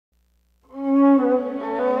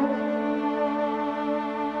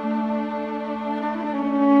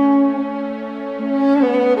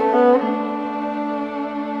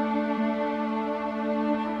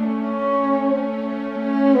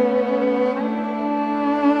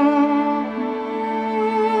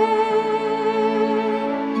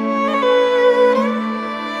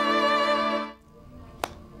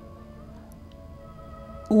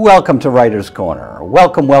welcome to Writer's Corner.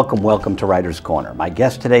 Welcome, welcome, welcome to Writer's Corner. My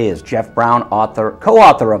guest today is Jeff Brown, author,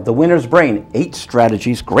 co-author of The Winner's Brain, 8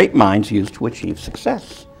 Strategies Great Minds Use to Achieve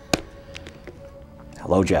Success.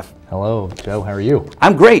 Hello, Jeff. Hello, Joe. How are you?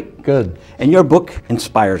 I'm great. Good. And your book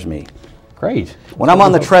inspires me. Great. When I'm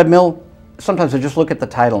on the treadmill, sometimes I just look at the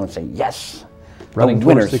title and say, yes, Running the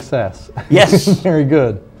towards winners. success. Yes. Very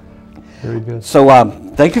good. Very good. So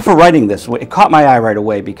thank you for writing this. It caught my eye right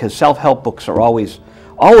away because self-help books are always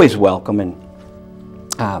welcome. And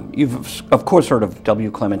you've, of course, heard of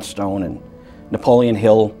W. Clement Stone and Napoleon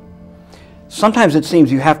Hill. Sometimes it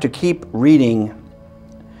seems you have to keep reading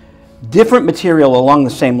different material along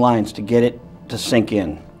the same lines to get it to sink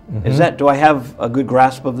in. Mm-hmm. Do I have a good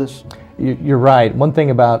grasp of this? You're right. One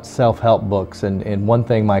thing about self-help books, and one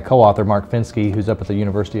thing my co-author, Mark Finsky, who's up at the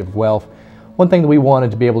University of Guelph, one thing that we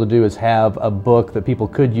wanted to be able to do is have a book that people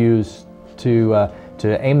could use to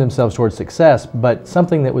aim themselves towards success, but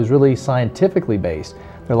something that was really scientifically based.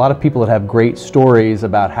 There are a lot of people that have great stories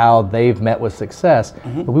about how they've met with success,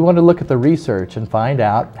 but we wanted to look at the research and find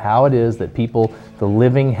out how it is that people, the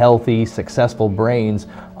living, healthy, successful brains,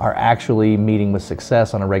 are actually meeting with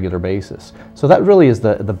success on a regular basis. So that really is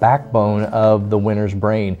the backbone of The Winner's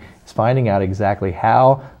Brain, is finding out exactly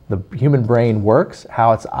how the human brain works,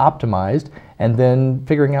 how it's optimized, and then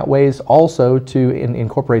figuring out ways also to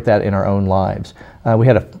incorporate that in our own lives. We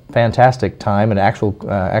had a fantastic time and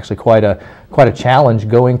actually quite a challenge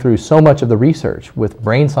going through so much of the research. With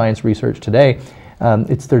brain science research today,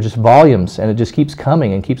 they're just volumes, and it just keeps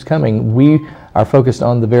coming and keeps coming. We are focused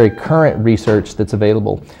on the very current research that's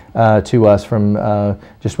available to us from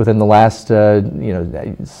just within the last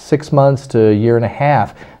 6 months to a year and a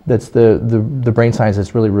half. That's the brain science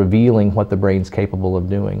that's really revealing what the brain's capable of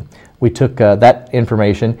doing. We took that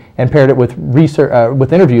information and paired it with research,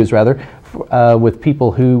 with interviews rather, with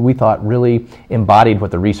people who we thought really embodied what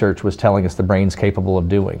the research was telling us the brain's capable of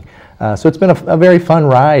doing. So it's been a very fun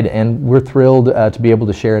ride, and we're thrilled to be able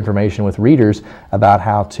to share information with readers about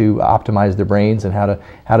how to optimize their brains and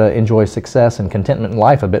how to enjoy success and contentment in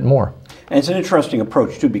life a bit more. And it's an interesting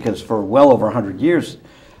approach too, because for well over 100 years,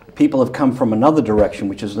 people have come from another direction,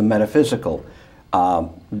 which is the metaphysical.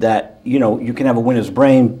 That you can have a winner's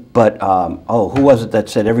brain, but who was it that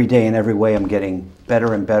said every day in every way I'm getting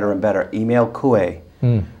better and better and better? Emil Koepp.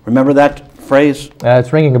 Remember that phrase?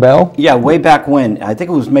 It's ringing a bell. Yeah, way back when. I think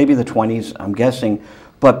it was maybe the 20s, I'm guessing.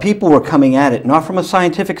 But people were coming at it not from a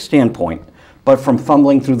scientific standpoint, but from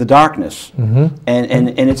fumbling through the darkness. And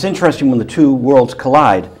it's interesting when the two worlds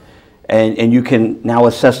collide, and you can now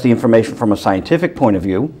assess the information from a scientific point of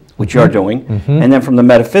view, which you're doing, and then from the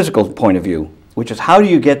metaphysical point of view, which is how do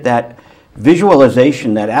you get that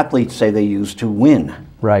visualization that athletes say they use to win?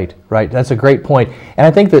 Right, right. That's a great point. And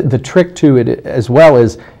I think that the trick to it as well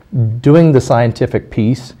is doing the scientific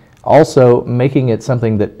piece, also making it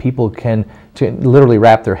something that people can literally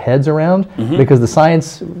wrap their heads around, because the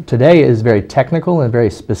science today is very technical and very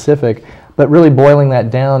specific, but really boiling that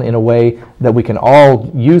down in a way that we can all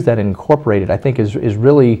use that and incorporate it, I think is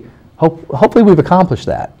really, hopefully we've accomplished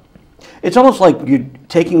that. It's almost like you're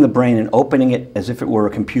taking the brain and opening it as if it were a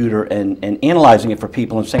computer and analyzing it for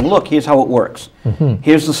people and saying, look, here's how it works.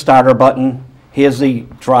 Here's the starter button. Here's the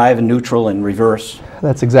drive and neutral and reverse.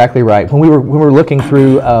 That's exactly right. When we were looking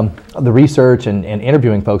through the research and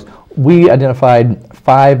interviewing folks, we identified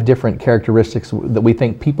 5 different characteristics that we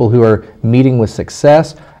think people who are meeting with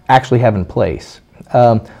success actually have in place.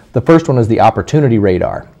 The first one is the opportunity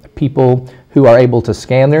radar. People who are able to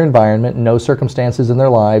scan their environment, know circumstances in their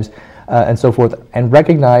lives, and so forth, and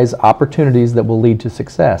recognize opportunities that will lead to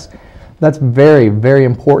success. That's very, very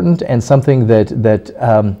important, and something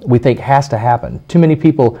that we think has to happen. Too many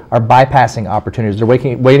people are bypassing opportunities. They're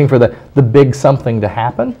waiting for the big something to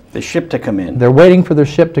happen. The ship to come in. They're waiting for their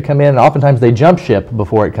ship to come in, and oftentimes they jump ship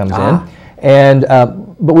before it comes in. And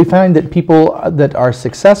but we find that people that are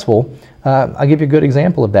successful, I'll give you a good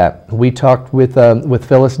example of that. We talked with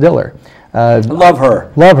Phyllis Diller. Love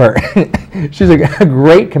her. Love her. She's a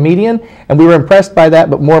great comedian, and we were impressed by that,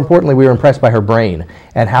 but more importantly, we were impressed by her brain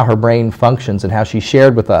and how her brain functions and how she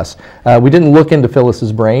shared with us. We didn't look into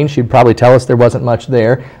Phyllis's brain. She'd probably tell us there wasn't much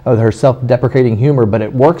there with her self-deprecating humor, but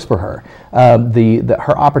it works for her.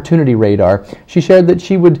 Her opportunity radar, she shared that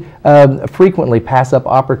she would frequently pass up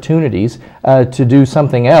opportunities to do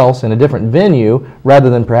something else in a different venue rather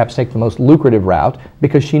than perhaps take the most lucrative route,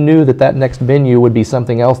 because she knew that next venue would be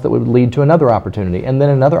something else that would lead to another opportunity and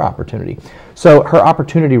then another opportunity. So her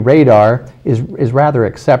opportunity radar is rather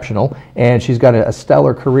exceptional, and she's got a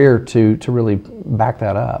stellar career to really back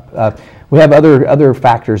that up. We have other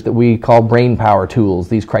factors that we call brain power tools,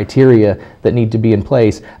 these criteria that need to be in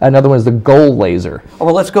place. Another one is the goal laser. Oh,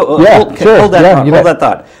 well, let's go. Hold that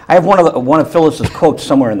thought. I have one of Phyllis's quotes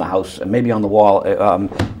somewhere in the house, and maybe on the wall.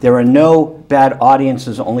 There are no bad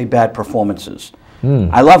audiences, only bad performances.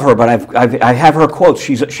 I love her, but I have her quotes.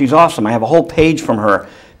 She's awesome. I have a whole page from her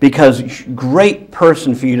because great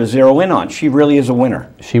person for you to zero in on. She really is a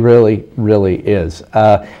winner. She really, really is.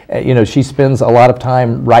 You know, she spends a lot of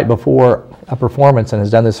time right before a performance and has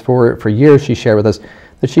done this for years. She shared with us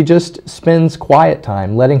that she just spends quiet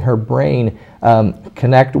time letting her brain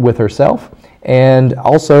connect with herself. And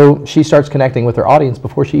also, she starts connecting with her audience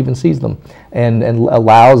before she even sees them, and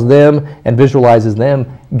allows them and visualizes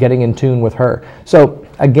them getting in tune with her. So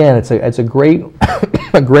again, it's a great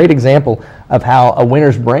a great example of how a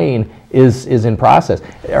winner's brain is in process.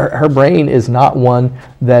 Her brain is not one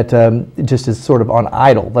that just is sort of on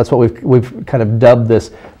idle. That's what we've kind of dubbed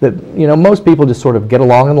this. That, you know, most people just sort of get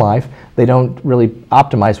along in life. They don't really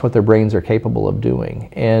optimize what their brains are capable of doing.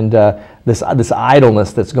 And this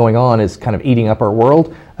idleness that's going on is kind of eating up our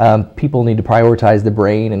world. People need to prioritize the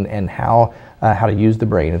brain and how to use the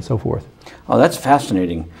brain and so forth. Oh, that's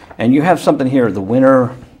fascinating. And you have something here. The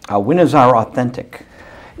winners are authentic.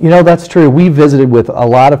 You know, that's true. We visited with a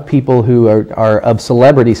lot of people who are of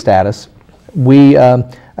celebrity status. We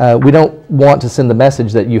don't want to send the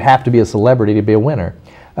message that you have to be a celebrity to be a winner.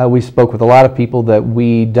 We spoke with a lot of people that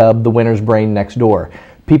we dubbed the winner's brain next door.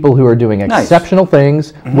 People who are doing exceptional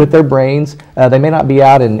things with their brains. They may not be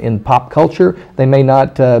out in pop culture. They may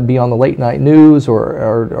not be on the late night news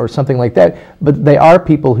or something like that, but they are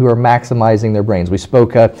people who are maximizing their brains. We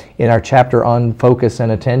spoke in our chapter on focus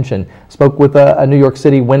and attention, spoke with a New York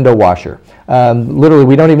City window washer. Literally,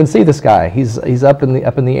 we don't even see this guy. He's up in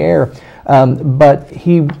the air. But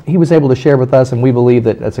he was able to share with us, and we believe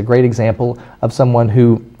that that's a great example of someone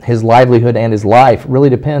who his livelihood and his life really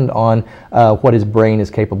depend on what his brain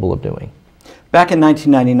is capable of doing. Back in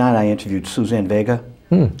 1999, I interviewed Suzanne Vega.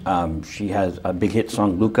 She has a big hit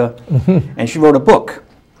song, Luca, and she wrote a book,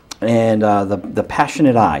 and the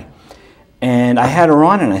Passionate Eye. And I had her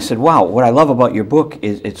on, and I said, wow, what I love about your book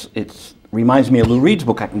is it reminds me of Lou Reed's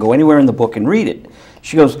book. I can go anywhere in the book and read it.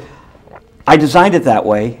 She goes, I designed it that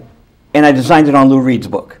way, and I designed it on Lou Reed's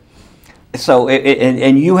book. So,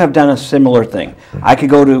 and you have done a similar thing. I could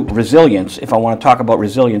go to resilience if I want to talk about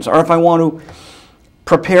resilience, or if I want to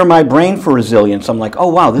prepare my brain for resilience. I'm like, oh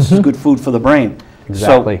wow, this is good food for the brain.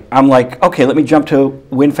 Exactly. So I'm like, okay, let me jump to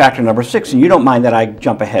win factor number 6, and you don't mind that I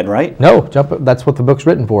jump ahead, right? No, that's what the book's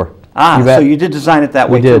written for. Ah, so you did design it that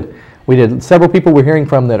way too. We did. Several people we're hearing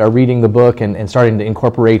from that are reading the book and starting to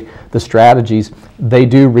incorporate the strategies. They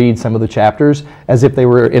do read some of the chapters as if they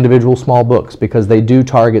were individual small books, because they do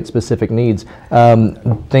target specific needs,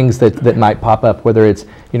 things that might pop up, whether it's,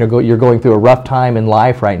 you know, you're going through a rough time in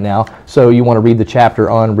life right now, so you want to read the chapter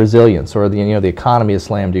on resilience, or the economy has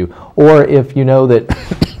slammed you, or if you know that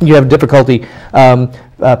you have difficulty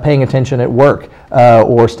paying attention at work,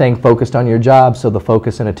 or staying focused on your job, so the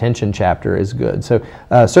focus and attention chapter is good. So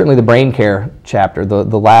certainly the brain care chapter,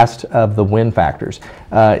 the last of the win factors,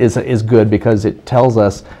 is good because it tells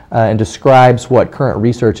us and describes what current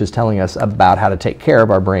research is telling us about how to take care of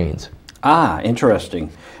our brains. Ah,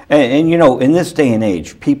 interesting. And you know, in this day and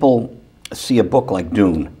age, people see a book like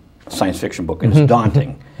Dune, a science fiction book, and it's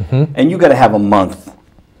daunting. And you got to have a month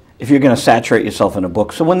if you're going to saturate yourself in a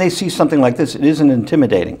book. So when they see something like this, it isn't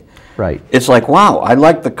intimidating. Right. It's like, wow, I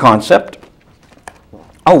like the concept.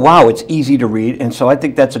 Oh, wow, it's easy to read. And so I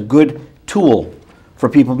think that's a good tool for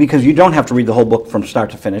people, because you don't have to read the whole book from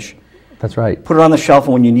start to finish. That's right. Put it on the shelf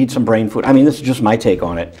when you need some brain food. I mean, this is just my take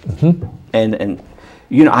on it. And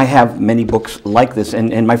you know, I have many books like this.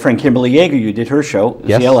 And my friend Kimberly Yeager, you did her show,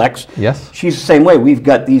 CLX. Yes. She's the same way. We've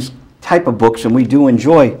got these type of books, and we do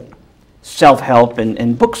enjoy self-help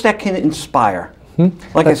and books that can inspire.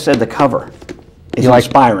 Like I said, the cover is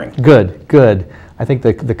inspiring. Good. I think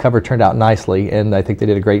the cover turned out nicely, and I think they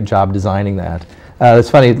did a great job designing that. It's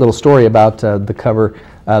a funny little story about the cover,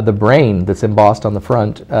 the brain that's embossed on the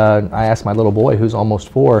front. I asked my little boy, who's almost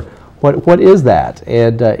 4, what is that?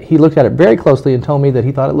 And he looked at it very closely and told me that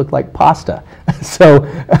he thought it looked like pasta. So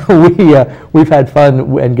we've had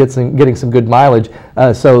fun and getting some good mileage.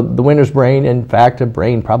 So the winner's brain, in fact, a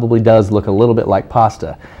brain probably does look a little bit like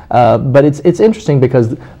pasta. But it's interesting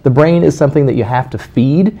because the brain is something that you have to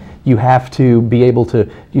feed. You have to be able to,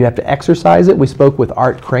 you have to exercise it. We spoke with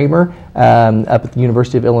Art Kramer up at the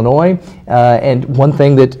University of Illinois, and one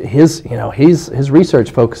thing that his research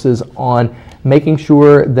focuses on making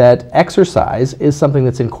sure that exercise is something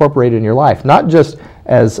that's incorporated in your life, not just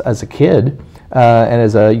as a kid and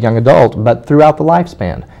as a young adult, but throughout the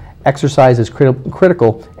lifespan. Exercise is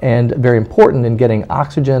critical and very important in getting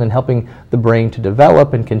oxygen and helping the brain to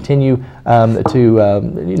develop and continue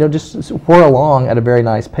to just whirl along at a very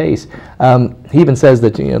nice pace. He even says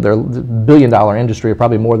that there are billion-dollar industry, or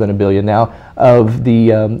probably more than $1 billion now,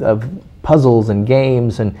 of puzzles and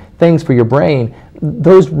games and things for your brain.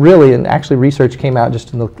 Those really, and actually research came out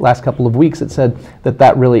just in the last couple of weeks that said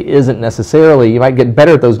that really isn't necessarily, you might get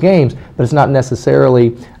better at those games, but it's not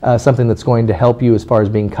necessarily something that's going to help you as far as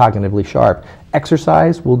being cognitively sharp.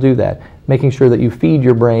 Exercise will do that, making sure that you feed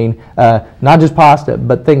your brain not just pasta,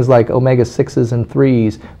 but things like omega-6s and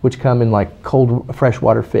 3s, which come in like cold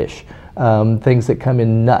freshwater fish, things that come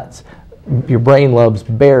in nuts. Your brain loves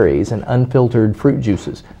berries and unfiltered fruit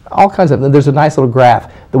juices. All kinds of, there's a nice little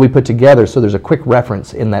graph that we put together, so there's a quick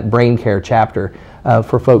reference in that brain care chapter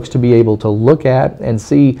for folks to be able to look at and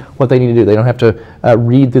see what they need to do. They don't have to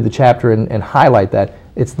read through the chapter and highlight that.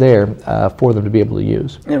 It's there for them to be able to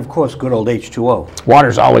use. And of course, good old H2O.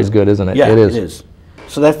 Water's always good, isn't it? Yeah, it is. It is.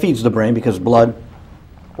 So that feeds the brain because blood.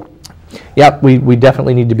 Yep, we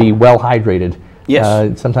definitely need to be well hydrated.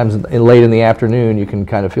 Yes. Sometimes late in the afternoon you can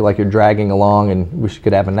kind of feel like you're dragging along and wish you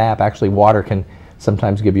could have a nap. Actually, water can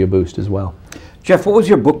sometimes give you a boost as well. Jeff, what was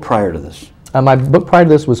your book prior to this? My book prior to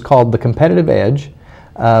this was called The Competitive Edge,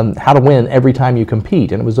 How to Win Every Time You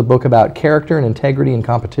Compete. And it was a book about character and integrity in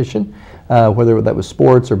competition, whether that was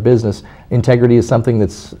sports or business. Integrity is something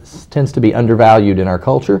that tends to be undervalued in our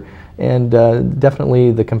culture. And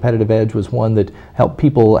definitely the competitive edge was one that helped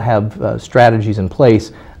people have strategies in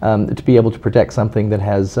place to be able to protect something that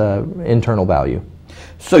has internal value.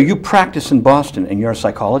 So you practice in Boston and you're a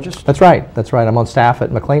psychologist? That's right. That's right. I'm on staff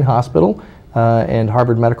at McLean Hospital and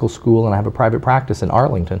Harvard Medical School, and I have a private practice in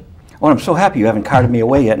Arlington. Well, I'm so happy you haven't carted me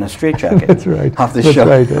away yet in a straitjacket. That's right. Off the That's show.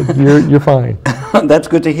 Right. You're fine. That's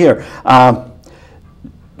good to hear.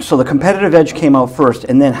 So the competitive edge came out first,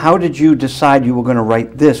 and then how did you decide you were going to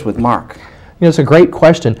write this with Mark? It's a great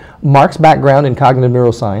question. Mark's background in cognitive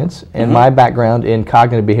neuroscience and my background in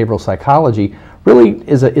cognitive behavioral psychology really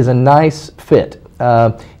is a nice fit.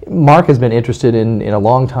 Mark has been interested in a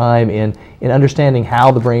long time in understanding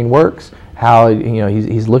how the brain works, how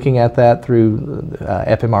he's looking at that through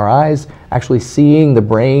fMRIs, actually seeing the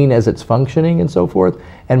brain as it's functioning and so forth.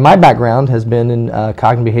 And my background has been in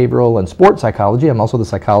cognitive behavioral and sports psychology. I'm also the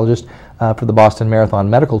psychologist for the Boston Marathon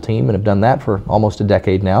medical team and have done that for almost a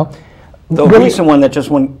decade now. The recent one that just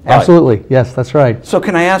went by. Absolutely, yes, that's right. So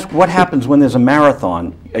can I ask, what happens when there's a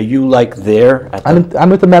marathon? Are you like there? At I'm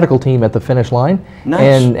with the medical team at the finish line.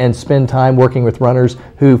 Nice. and spend time working with runners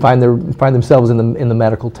who find themselves in the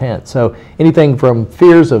medical tent. So anything from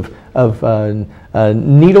fears of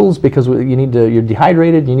needles because you're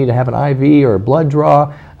dehydrated, you need to have an IV or a blood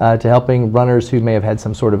draw, to helping runners who may have had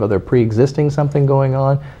some sort of other pre-existing something going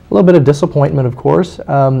on. A little bit of disappointment, of course,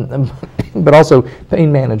 but also pain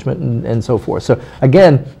management and so forth. So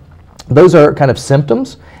again, those are kind of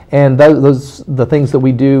symptoms, and the things that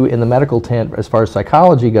we do in the medical tent as far as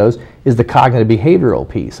psychology goes is the cognitive behavioral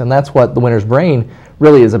piece, and that's what the winner's brain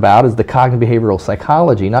really is about, is the cognitive behavioral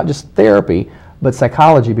psychology, not just therapy, but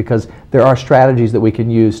psychology, because there are strategies that we can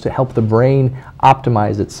use to help the brain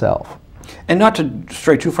optimize itself. And not to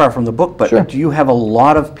stray too far from the book, but Sure. do you have a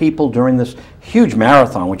lot of people during this huge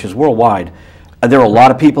marathon, which is worldwide? Are there a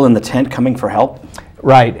lot of people in the tent coming for help?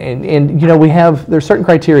 Right, and there's certain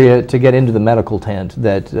criteria to get into the medical tent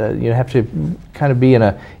that you have to kind of be in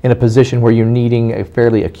a position where you're needing a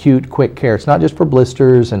fairly acute, quick care. It's not just for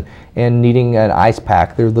blisters and needing an ice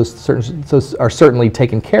pack. Those are certainly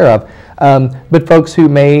taken care of. But folks who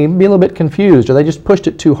may be a little bit confused, or they just pushed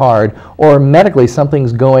it too hard, or medically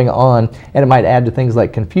something's going on, and it might add to things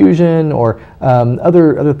like confusion or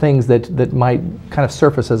other things that might kind of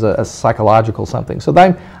surface as a psychological something. So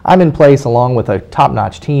I'm in place along with a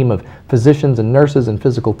top-notch team of physicians and nurses and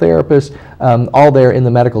physical therapists, all there in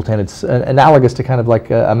the medical tent. It's analogous to kind of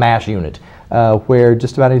like a MASH unit, where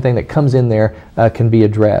just about anything that comes in there can be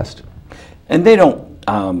addressed. And they don't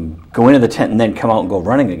go into the tent and then come out and go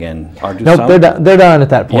running again, or do Nope, some? they're done at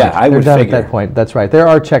that point. Yeah, I would They're done figure. at that point. That's right. There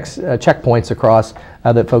are checkpoints across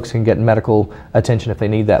that folks can get medical attention if they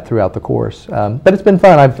need that throughout the course. But it's been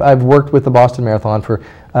fun. I've worked with the Boston Marathon for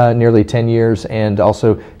nearly 10 years and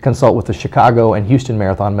also consult with the Chicago and Houston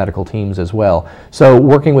Marathon medical teams as well. So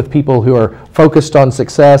working with people who are focused on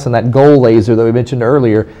success and that goal laser that we mentioned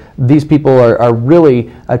earlier, these people are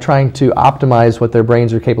really trying to optimize what their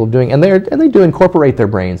brains are capable of doing. And they do incorporate their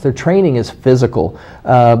brains. Their training is physical,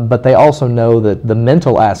 but they also know that the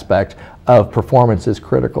mental aspect of performance is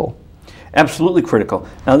critical. Absolutely critical.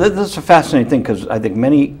 Now, this is a fascinating thing because I think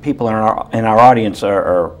many people in our audience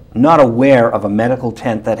are not aware of a medical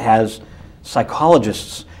tent that has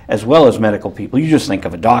psychologists as well as medical people. You just think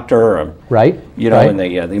of a doctor, or, right? You know, and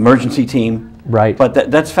the emergency team. Right.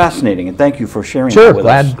 But that's fascinating, and thank you for sharing sure, that with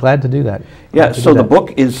us. Glad to do that. Yeah, so the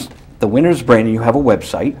book is The Winner's Brain, and you have a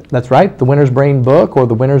website. That's right, The Winner's Brain book, or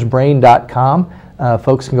thewinnersbrain.com.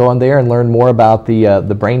 Folks can go on there and learn more about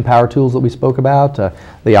the brain power tools that we spoke about,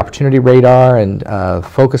 the opportunity radar and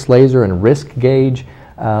focus laser and risk gauge,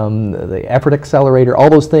 the effort accelerator, all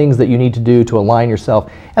those things that you need to do to align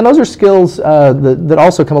yourself. And those are skills that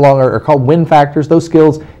also come along, are called win factors. Those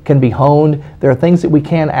skills can be honed. There are things that we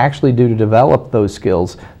can actually do to develop those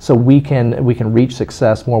skills so we can reach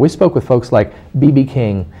success more. We spoke with folks like B.B.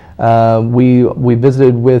 King. We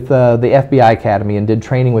visited with the FBI Academy and did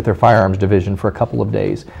training with their firearms division for a couple of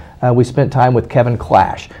days. We spent time with Kevin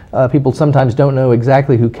Clash. People sometimes don't know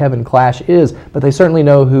exactly who Kevin Clash is, but they certainly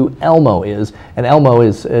know who Elmo is. And Elmo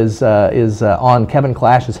is on Kevin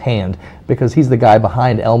Clash's hand because he's the guy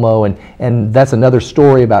behind Elmo, and that's another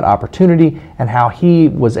story about opportunity and how he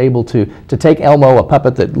was able to take Elmo, a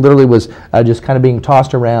puppet that literally was just kind of being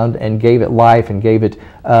tossed around, and gave it life and gave it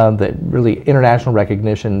the really international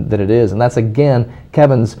recognition that it is. And that's, again,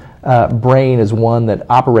 Kevin's brain is one that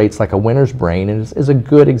operates like a winner's brain, and is a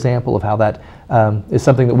good example of how that is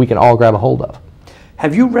something that we can all grab a hold of.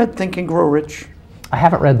 Have you read Think and Grow Rich? I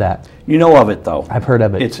haven't read that. You know of it, though. I've heard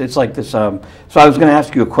of it. It's like this. So I was going to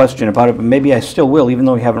ask you a question about it, but maybe I still will, even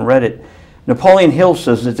though you haven't read it. Napoleon Hill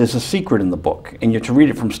says that there's a secret in the book, and you're to read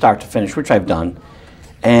it from start to finish, which I've done.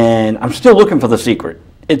 And I'm still looking for the secret.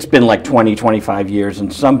 It's been like 20, 25 years,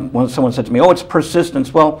 and someone said to me, oh, it's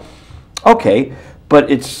persistence. Well, okay, but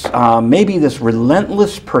it's maybe this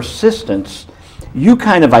relentless persistence. You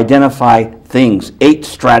kind of identify things, 8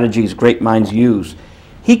 strategies great minds use.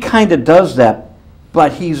 He kind of does that,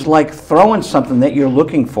 but he's like throwing something that you're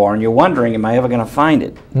looking for, and you're wondering, am I ever going to find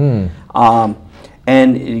it?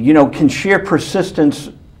 And, you know, can sheer persistence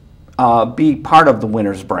be part of the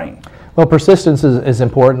winner's brain? Well, persistence is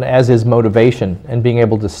important, as is motivation, and being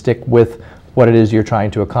able to stick with what it is you're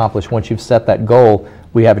trying to accomplish. Once you've set that goal,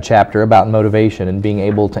 we have a chapter about motivation and being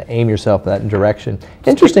able to aim yourself in that direction.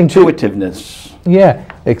 Interesting too. Intuitiveness. Yeah,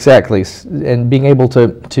 exactly. And being able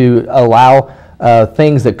to allow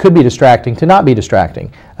things that could be distracting to not be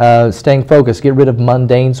distracting. Staying focused, get rid of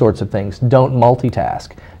mundane sorts of things. Don't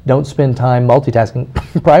multitask. Don't spend time multitasking.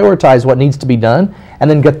 Prioritize what needs to be done, and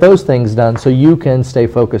then get those things done so you can stay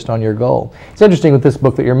focused on your goal. It's interesting with this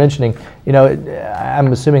book that you're mentioning. You know,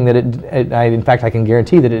 I'm assuming that in fact, I can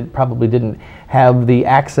guarantee that it probably didn't have the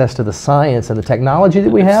access to the science and the technology that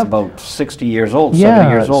we have. It's about 60 years old, 70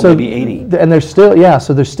 years old, so, maybe 80. And there's still,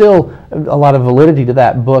 so there's still a lot of validity to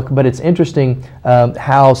that book, but it's interesting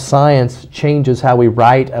how science changes how we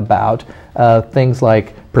write about things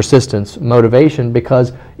like persistence, motivation,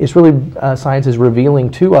 because it's really science is revealing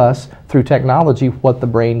to us through technology what the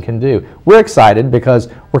brain can do. We're excited because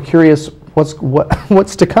we're curious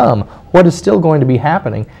what's to come, what is still going to be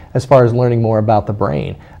happening as far as learning more about the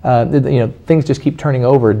brain. Things just keep turning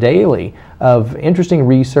over daily of interesting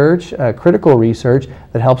research, critical research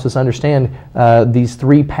that helps us understand these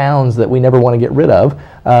 3 pounds that we never want to get rid of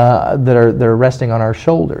that are resting on our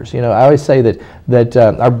shoulders. You know, I always say that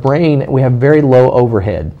our brain, we have very low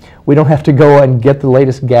overhead. We don't have to go and get the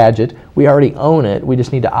latest gadget. We already own it. We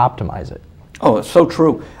just need to optimize it. Oh, it's so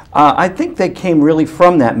true. I think they came really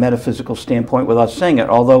from that metaphysical standpoint without saying it,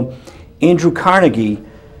 although Andrew Carnegie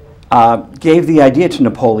gave the idea to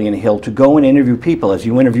Napoleon Hill to go and interview people. As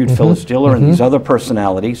you interviewed Phyllis Diller and these other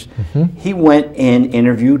personalities, he went and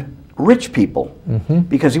interviewed rich people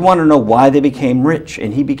because he wanted to know why they became rich.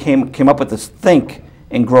 And he came up with this think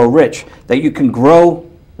and grow rich, that you can grow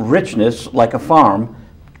richness like a farm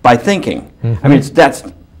by thinking. I mean, that's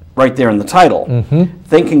right there in the title.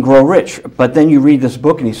 Think and grow rich. But then you read this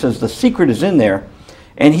book and he says the secret is in there.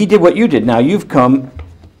 And he did what you did. Now you've come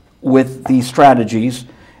with these strategies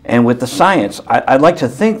and with the science. I'd like to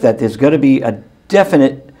think that there's going to be a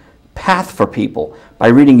definite path for people by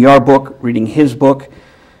reading your book, reading his book,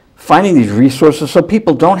 finding these resources so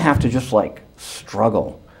people don't have to just like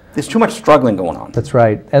struggle. There's too much struggling going on. That's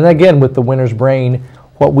right. And again, with the winner's brain,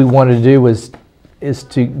 what we wanted to do is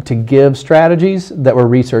to give strategies that were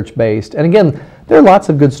research-based. And again, there are lots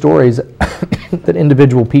of good stories that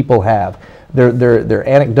individual people have. They're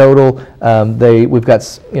anecdotal. We've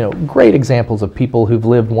got great examples of people who've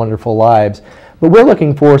lived wonderful lives. But we're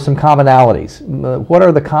looking for some commonalities. What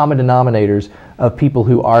are the common denominators of people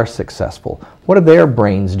who are successful? What are their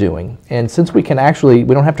brains doing? And since we can actually,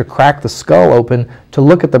 we don't have to crack the skull open to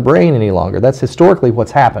look at the brain any longer. That's historically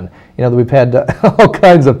what's happened. You know, we've had all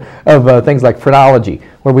kinds of things like phrenology,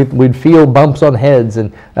 where we'd feel bumps on heads,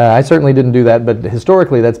 and I certainly didn't do that, but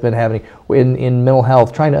historically that's been happening in mental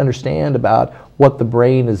health, trying to understand about what the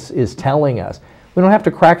brain is telling us. We don't have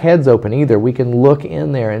to crack heads open either. We can look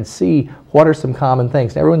in there and see what are some common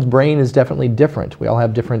things. Everyone's brain is definitely different. We all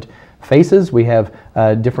have different faces, we have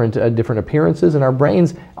different appearances, and our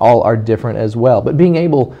brains all are different as well. But being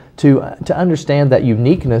able to understand that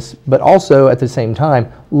uniqueness, but also at the same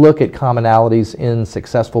time look at commonalities in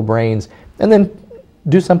successful brains, and then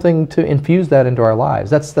do something to infuse that into our lives.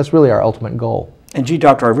 That's really our ultimate goal. And gee,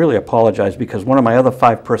 Doctor, I really apologize because one of my other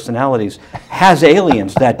 5 personalities has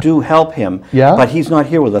aliens that do help him, yeah? But he's not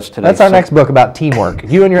here with us today. That's our next book about teamwork.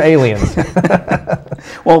 You and your aliens.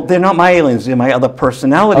 Well, they're not my aliens, they're my other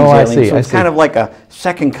personalities' I aliens. see, So it's kind of like a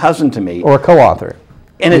second cousin to me. Or a co-author.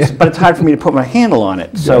 And but it's hard for me to put my handle on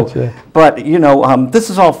it. So, Gotcha. But you know, this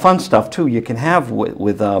is all fun stuff too. You can have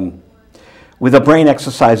with a brain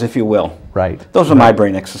exercise, if you will. Right. Those are my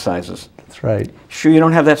brain exercises. That's right. Sure, you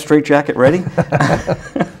don't have that straitjacket ready?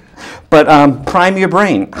 But prime your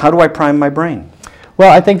brain. How do I prime my brain? Well,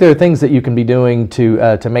 I think there are things that you can be doing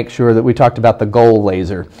to make sure that we talked about the goal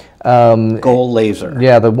laser. Goal laser.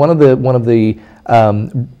 Yeah, one of the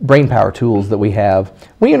brain power tools that we have.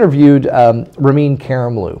 We interviewed Raymond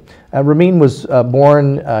Karimloo. Raymond was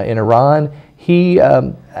born in Iran. He,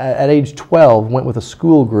 at age 12, went with a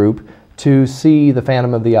school group to see The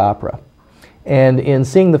Phantom of the Opera. And in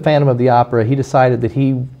seeing The Phantom of the Opera, he decided that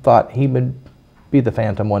he thought he would be the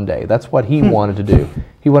Phantom one day. That's what he wanted to do.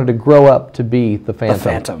 He wanted to grow up to be the Phantom. The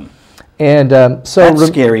Phantom. And so that's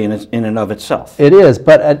scary in and of itself. It is,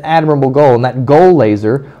 but an admirable goal. And that goal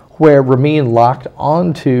laser, where Raymond locked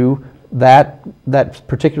onto that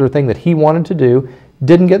particular thing that he wanted to do,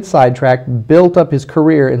 didn't get sidetracked, built up his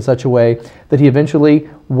career in such a way that he eventually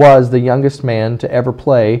was the youngest man to ever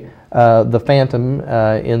play the Phantom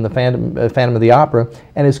in the Phantom of the Opera,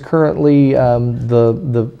 and is currently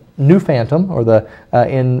the new Phantom, or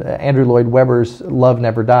in Andrew Lloyd Webber's Love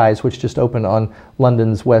Never Dies, which just opened on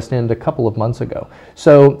London's West End a couple of months ago.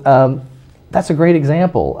 So that's a great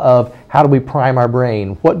example of how do we prime our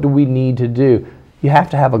brain? What do we need to do? You have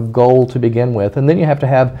to have a goal to begin with, and then you have to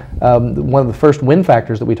have one of the first win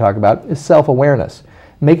factors that we talk about is self-awareness,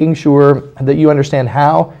 making sure that you understand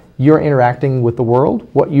how you're interacting with the world,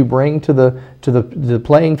 what you bring to the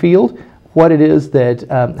playing field, what it is that,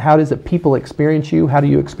 how it is that people experience you, how do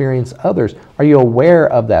you experience others? Are you aware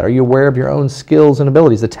of that? Are you aware of your own skills and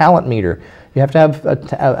abilities? The talent meter. You have to have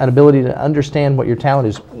an ability to understand what your talent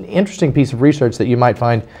is. An interesting piece of research that you might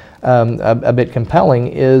find a bit compelling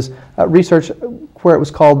is research where it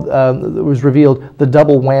was called, it was revealed, the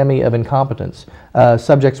double whammy of incompetence.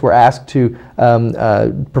 Subjects were asked to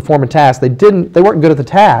perform a task. They weren't good at the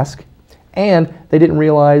task, and they didn't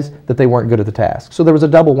realize that they weren't good at the task. So there was a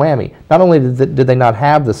double whammy. Not only did they not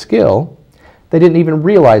have the skill, they didn't even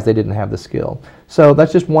realize they didn't have the skill. So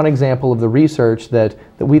that's just one example of the research that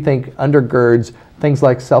we think undergirds things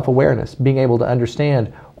like self-awareness, being able to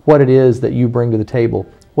understand what it is that you bring to the table,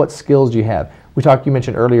 what skills you have. You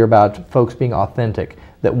mentioned earlier about folks being authentic,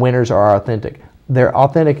 that winners are authentic. They're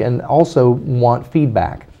authentic and also want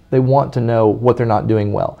feedback. They want to know what they're not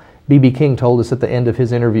doing well. B.B. King told us at the end of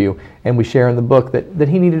his interview, and we share in the book, that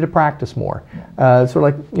he needed to practice more. Sort of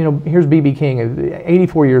like, you know, here's B.B. King,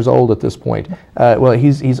 84 years old at this point. Well,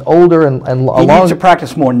 he's older and he needs to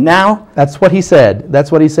practice more now? That's what he said.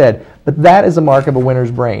 That's what he said. But that is a mark of a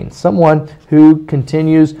winner's brain. Someone who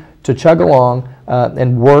continues to chug along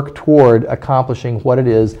and work toward accomplishing what it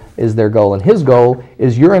is their goal. And his goal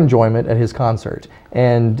is your enjoyment at his concert.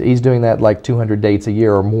 And he's doing that like 200 dates a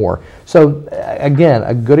year or more. So again,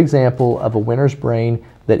 a good example of a winner's brain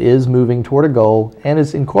that is moving toward a goal and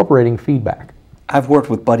is incorporating feedback. I've worked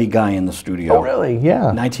with Buddy Guy in the studio. Oh, really? Yeah.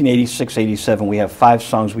 1986, 87, we have 5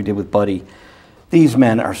 songs we did with Buddy. These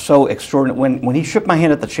men are so extraordinary. When he shook my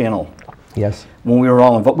hand at the channel, yes, when we were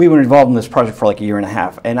all involved, we were involved in this project for like a year and a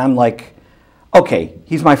half, and I'm like, okay,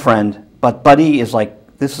 he's my friend, but Buddy is like,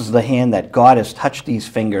 this is the hand that God has touched these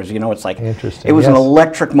fingers. You know, it's like, interesting. It was an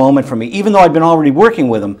electric moment for me, even though I'd been already working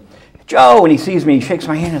with him. Joe, when he sees me, he shakes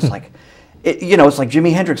my hand, it's like, you know, it's like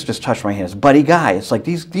Jimi Hendrix just touched my hand. It's Buddy Guy. It's like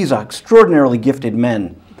these are extraordinarily gifted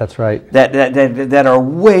men. That's right. That are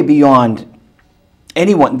way beyond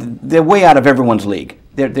anyone. They're way out of everyone's league.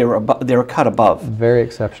 They're a cut above. Very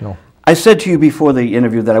exceptional. I said to you before the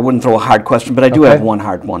interview that I wouldn't throw a hard question, but I do have one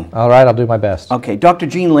hard one. All right, I'll do my best. Okay, Dr.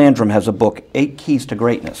 Gene Landrum has a book, 8 Keys to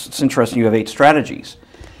Greatness. It's interesting you have 8 strategies.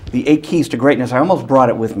 The 8 Keys to Greatness, I almost brought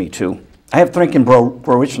it with me too. I have Think and Grow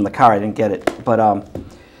Rich in the car, I didn't get it. But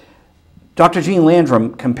Dr. Gene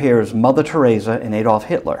Landrum compares Mother Teresa and Adolf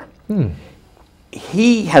Hitler.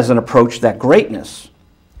 He has an approach that greatness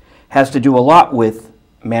has to do a lot with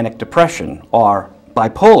manic depression or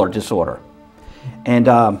bipolar disorder.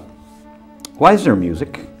 And why is there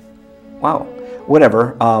music? Wow,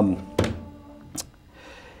 whatever.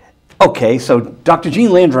 Okay, so Dr.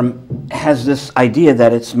 Gene Landrum has this idea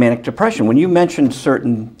that it's manic depression. When you mentioned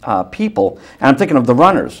certain people, and I'm thinking of the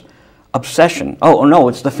runners, obsession. Oh no,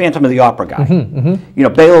 it's the Phantom of the Opera guy. You know,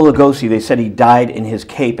 Bela Lugosi, they said he died in his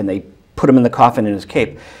cape, and they put him in the coffin in his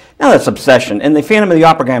cape. Now that's obsession. And the Phantom of the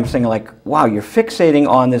Opera guy, I'm saying like, wow, you're fixating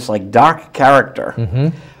on this like dark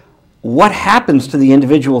character. What happens to the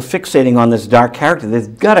individual fixating on this dark character?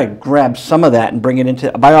 They've got to grab some of that and bring it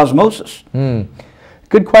into by osmosis.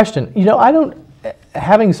 Good question. You know, I don't,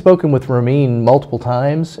 having spoken with Raymond multiple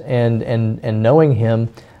times and knowing him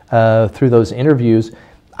through those interviews,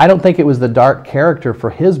 I don't think it was the dark character for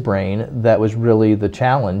his brain that was really the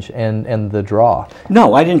challenge and the draw.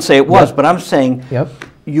 No, I didn't say it was, but I'm saying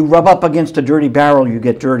you rub up against a dirty barrel, you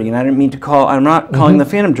get dirty. And I didn't mean to call, I'm not calling the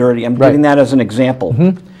Phantom dirty, I'm giving that as an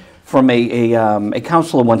example. From a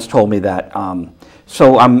counselor once told me that.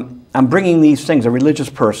 So I'm bringing these things, a religious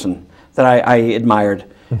person that I admired,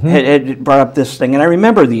 had brought up this thing, and I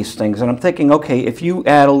remember these things, and I'm thinking, okay, if you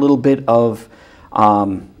add a little bit of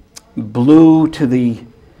blue to the,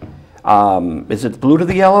 is it blue to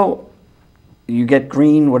the yellow? You get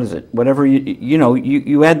green, what is it? Whatever, you know,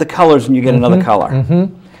 you add the colors and you get another color.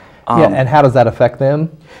 Yeah, and how does that affect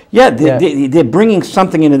them? Yeah, they're bringing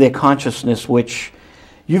something into their consciousness which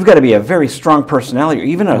you've got to be a very strong personality, or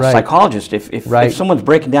even a psychologist, if someone's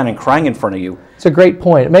breaking down and crying in front of you. It's a great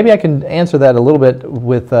point. Maybe I can answer that a little bit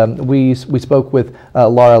with, we spoke with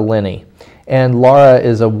Laura Linney. And Laura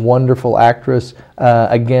is a wonderful actress,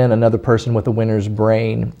 again, another person with a winner's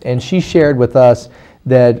brain. And she shared with us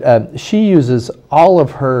that she uses all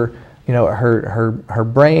of her, you know, her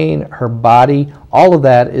brain, her body, all of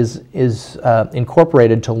that is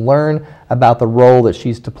incorporated to learn about the role that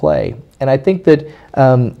she's to play. And I think that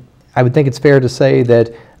I would think it's fair to say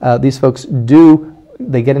that these folks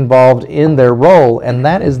they get involved in their role, and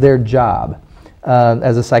that is their job.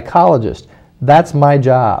 As a psychologist, that's my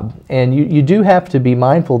job. And you do have to be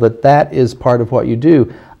mindful that that is part of what you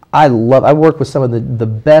do. I work with some of the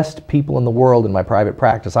best people in the world in my private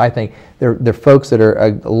practice. I think they're folks that are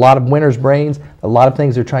a lot of winners' brains, a lot of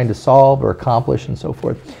things they're trying to solve or accomplish and so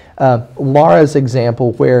forth. Laura's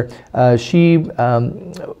example where she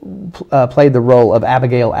played the role of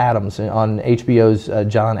Abigail Adams on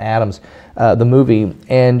HBO's John Adams, the movie,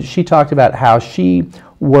 and she talked about how she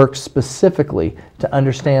worked specifically to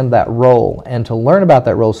understand that role and to learn about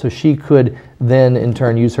that role so she could then in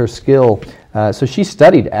turn use her skill. So she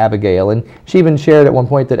studied Abigail, and she even shared at one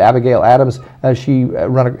point that Abigail Adams, she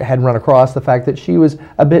had run across the fact that she was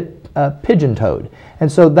a bit pigeon-toed.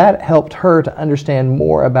 And so that helped her to understand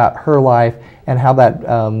more about her life and how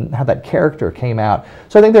that character came out.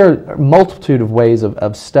 So I think there are a multitude of ways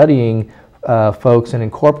of studying folks and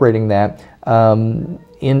incorporating that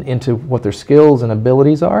into what their skills and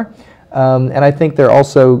abilities are. And I think they're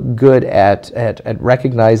also good at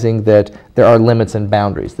recognizing that there are limits and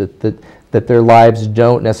boundaries, that their lives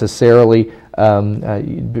don't necessarily,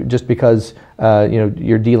 just because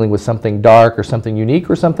you're dealing with something dark or something unique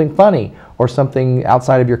or something funny or something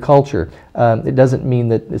outside of your culture, it doesn't mean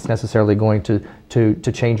that it's necessarily going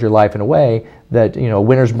to change your life in a way that a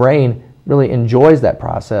winner's brain really enjoys that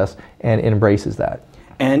process and embraces that.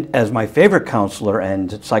 And as my favorite counselor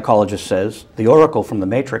and psychologist says, the oracle from the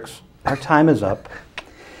Matrix, our time is up.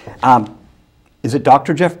 Is it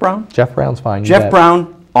Dr. Jeff Brown? Jeff Brown's fine. Jeff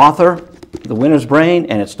Brown, author, The Winner's Brain,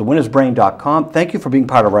 and it's thewinnersbrain.com. Thank you for being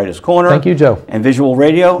part of Writer's Corner. Thank you, Joe. And Visual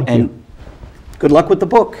Radio. And good luck with the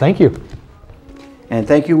book. Thank you. And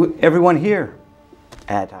thank you, everyone here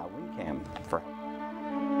at